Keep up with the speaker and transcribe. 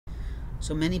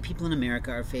So many people in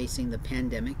America are facing the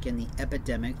pandemic and the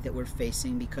epidemic that we're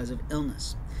facing because of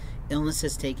illness. Illness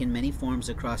has taken many forms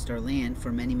across our land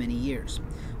for many, many years.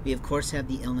 We of course have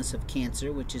the illness of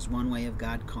cancer, which is one way of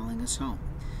God calling us home.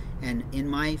 And in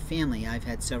my family, I've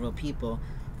had several people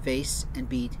face and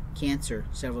beat cancer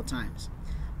several times.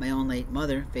 My own late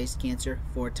mother faced cancer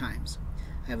 4 times.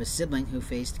 I have a sibling who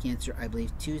faced cancer, I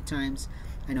believe, 2 times.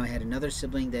 I know I had another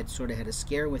sibling that sort of had a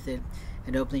scare with it,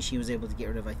 and hopefully she was able to get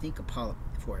rid of, I think, a polyp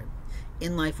for it.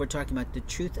 In life, we're talking about the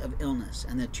truth of illness,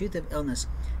 and the truth of illness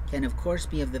can, of course,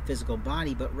 be of the physical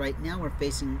body, but right now we're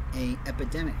facing an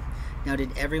epidemic. Now,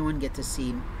 did everyone get to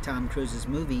see Tom Cruise's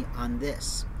movie on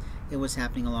this? It was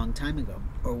happening a long time ago.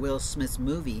 Or Will Smith's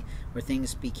movie, where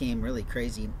things became really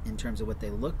crazy in terms of what they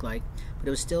looked like, but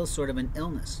it was still sort of an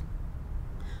illness.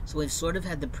 So we've sort of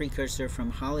had the precursor from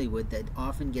Hollywood that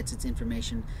often gets its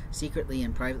information secretly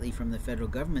and privately from the federal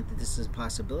government that this is a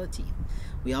possibility.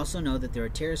 We also know that there are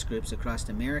terrorist groups across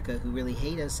America who really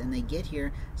hate us, and they get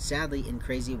here, sadly, in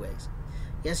crazy ways.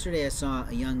 Yesterday I saw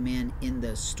a young man in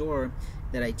the store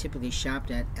that I typically shopped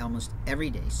at almost every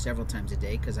day, several times a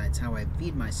day, because that's how I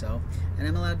feed myself, and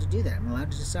I'm allowed to do that. I'm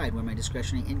allowed to decide where my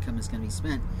discretionary income is going to be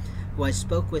spent. Who I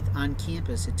spoke with on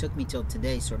campus, it took me till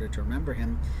today sort of to remember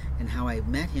him and how I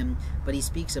met him, but he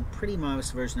speaks a pretty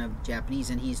modest version of Japanese,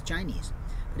 and he's Chinese.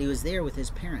 But he was there with his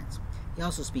parents. He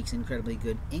also speaks incredibly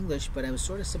good English, but I was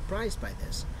sort of surprised by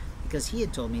this, because he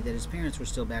had told me that his parents were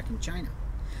still back in China.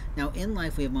 Now, in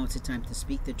life, we have moments of time to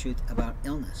speak the truth about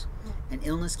illness. And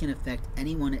illness can affect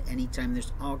anyone at any time.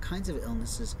 There's all kinds of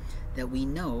illnesses that we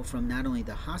know from not only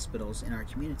the hospitals in our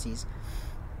communities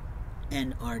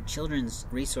and our children's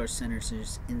resource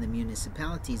centers in the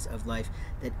municipalities of life,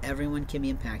 that everyone can be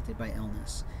impacted by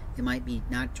illness. It might be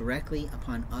not directly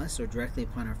upon us or directly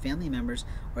upon our family members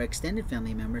or extended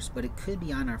family members, but it could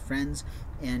be on our friends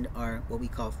and our what we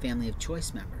call family of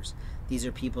choice members. These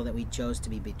are people that we chose to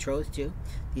be betrothed to.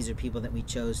 These are people that we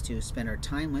chose to spend our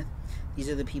time with. These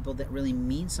are the people that really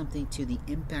mean something to the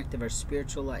impact of our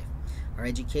spiritual life, our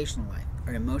educational life,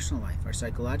 our emotional life, our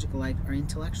psychological life, our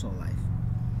intellectual life.